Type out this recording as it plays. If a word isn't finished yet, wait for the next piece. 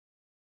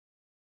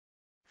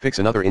Fix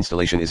another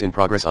installation is in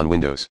progress on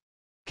Windows.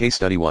 Case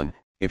study 1,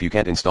 if you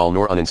can't install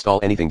nor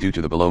uninstall anything due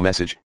to the below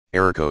message,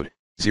 error code,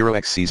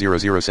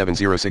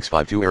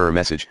 0xC0070652 error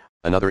message,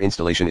 another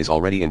installation is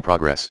already in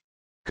progress.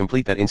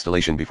 Complete that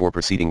installation before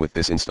proceeding with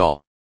this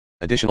install.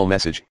 Additional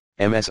message,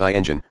 MSI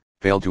engine,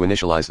 failed to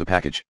initialize the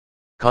package.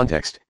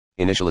 Context,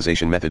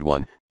 initialization method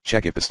 1,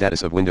 check if the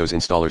status of Windows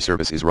installer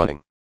service is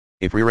running.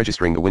 If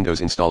re-registering the Windows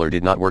installer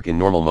did not work in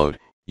normal mode,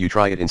 you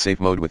try it in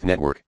safe mode with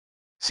network.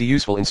 See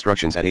useful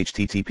instructions at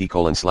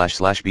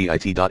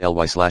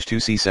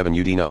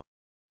http://bit.ly/2c7udno.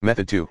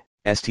 Method 2,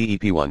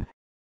 STEP1.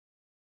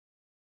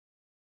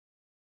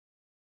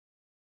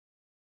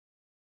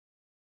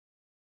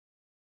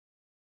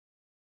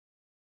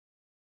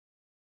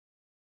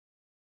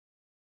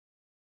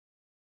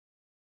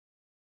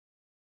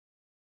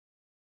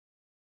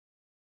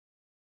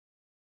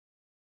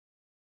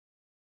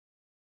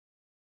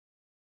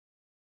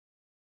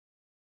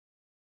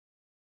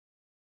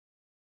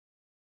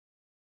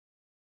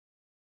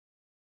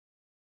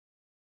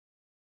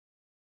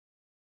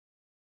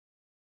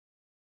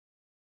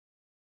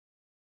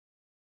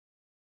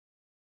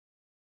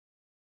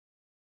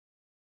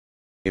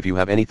 If you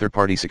have any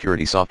third-party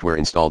security software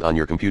installed on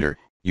your computer,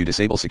 you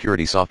disable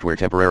security software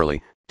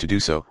temporarily. To do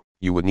so,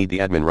 you would need the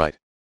admin right.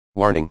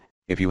 Warning,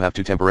 if you have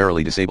to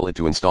temporarily disable it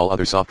to install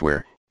other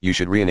software, you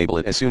should re-enable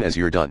it as soon as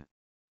you're done.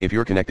 If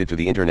you're connected to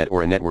the internet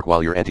or a network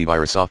while your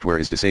antivirus software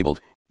is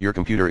disabled, your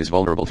computer is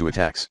vulnerable to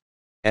attacks.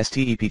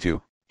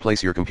 STEP2,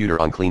 place your computer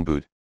on clean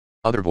boot.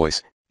 Other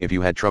voice, if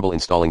you had trouble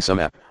installing some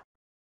app,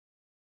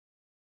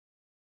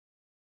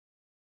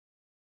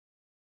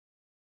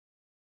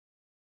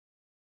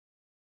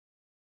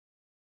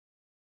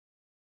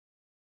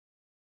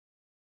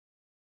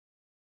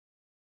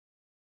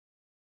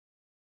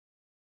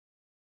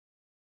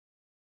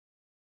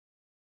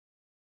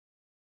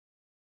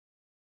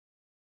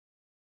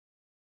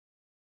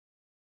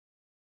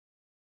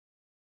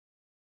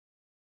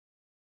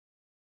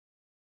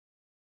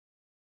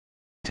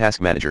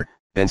 Task Manager,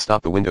 then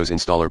stop the Windows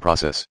installer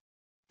process.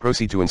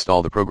 Proceed to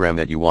install the program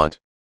that you want.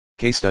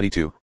 Case study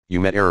 2, you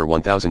met error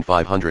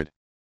 1500.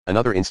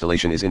 Another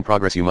installation is in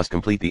progress. You must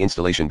complete the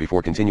installation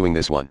before continuing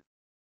this one.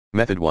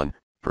 Method 1,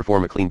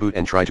 perform a clean boot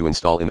and try to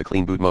install in the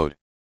clean boot mode.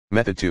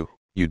 Method 2,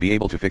 you'd be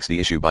able to fix the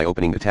issue by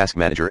opening the Task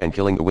Manager and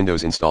killing the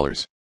Windows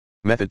installers.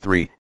 Method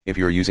 3, if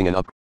you're using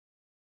an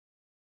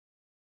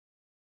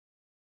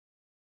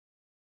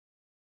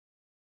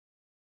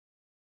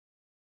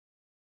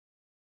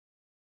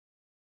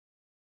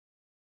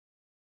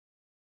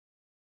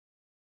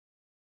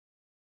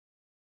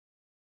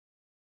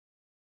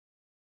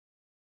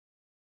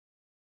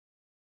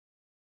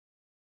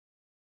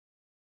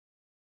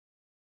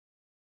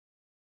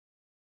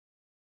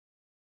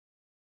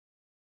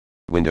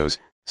Windows,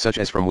 such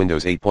as from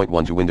Windows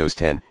 8.1 to Windows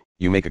 10,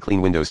 you make a clean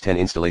Windows 10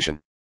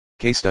 installation.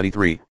 Case study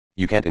 3,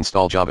 you can't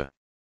install Java.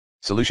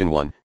 Solution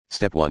 1,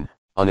 Step 1,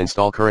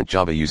 uninstall current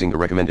Java using the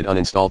recommended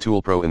uninstall tool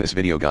Pro in this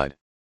video guide.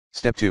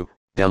 Step 2,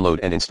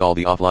 download and install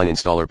the offline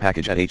installer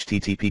package at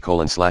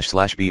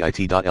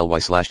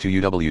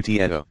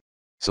http://bit.ly/2uwt-edo.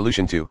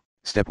 Solution 2,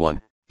 Step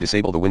 1,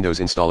 disable the Windows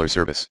installer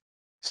service.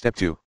 Step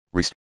 2,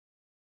 restore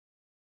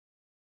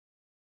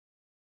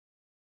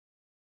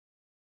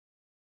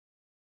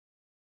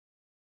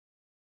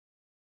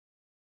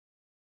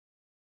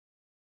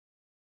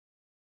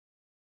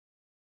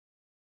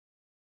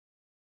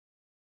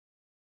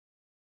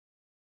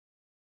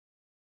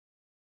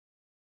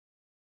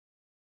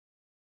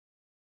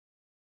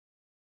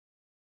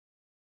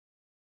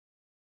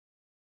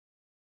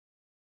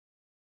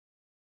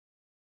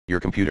your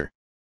computer.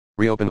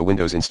 Reopen the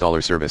Windows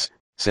installer service,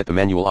 set the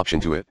manual option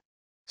to it.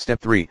 Step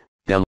 3,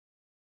 download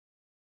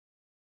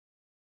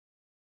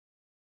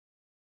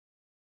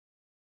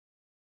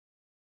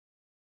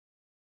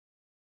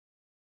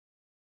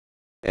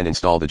and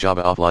install the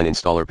Java offline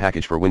installer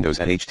package for Windows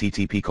at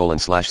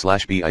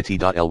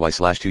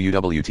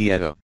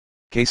http://bit.ly/2uwt-edo.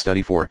 Case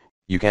study 4,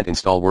 you can't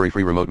install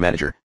Worryfree Remote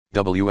Manager,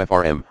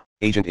 WFRM,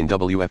 agent in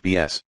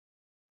WFBS.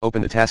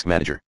 Open the Task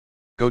Manager.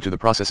 Go to the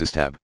Processes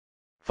tab.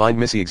 Find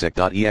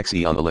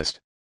missyexec.exe on the list.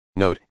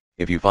 Note,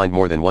 if you find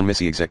more than one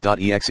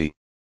missyexec.exe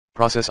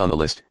process on the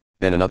list,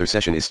 then another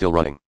session is still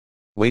running.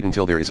 Wait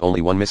until there is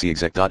only one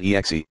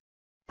missyexec.exe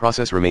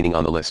process remaining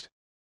on the list.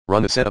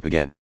 Run the setup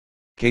again.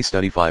 Case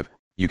study 5,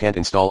 you can't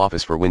install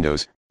Office for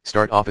Windows,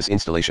 start Office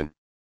installation.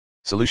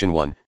 Solution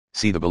 1,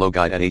 see the below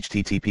guide at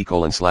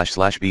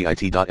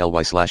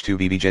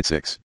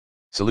http://bit.ly/2vvjet6.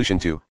 Solution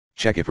 2,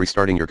 check if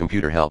restarting your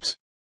computer helps.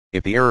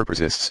 If the error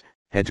persists,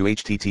 head to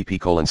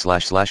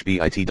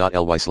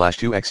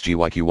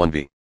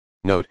http://bit.ly/2xgyq1v.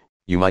 Note,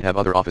 you might have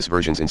other Office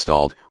versions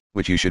installed,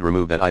 which you should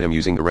remove that item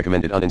using the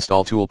recommended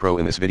uninstall tool Pro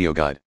in this video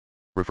guide.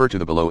 Refer to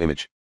the below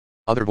image.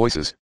 Other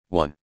voices,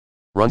 1.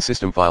 Run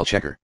System File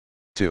Checker.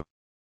 2.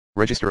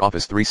 Register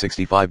Office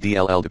 365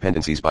 DLL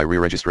dependencies by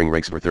re-registering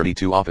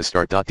regsver32 office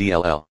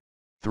start.dll.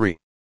 3.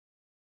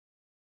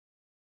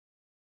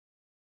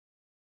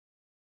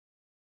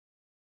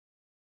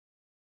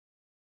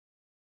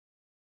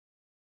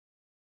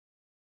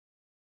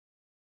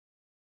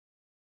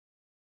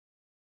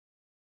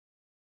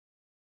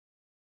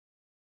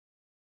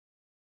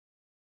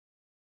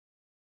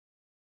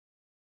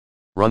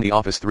 Run the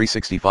Office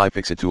 365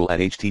 Fixit tool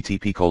at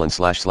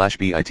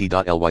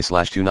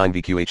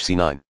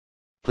http://bit.ly/29bqhc9.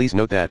 Please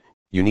note that,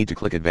 you need to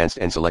click Advanced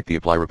and select the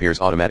Apply Repairs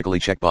automatically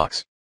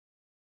checkbox.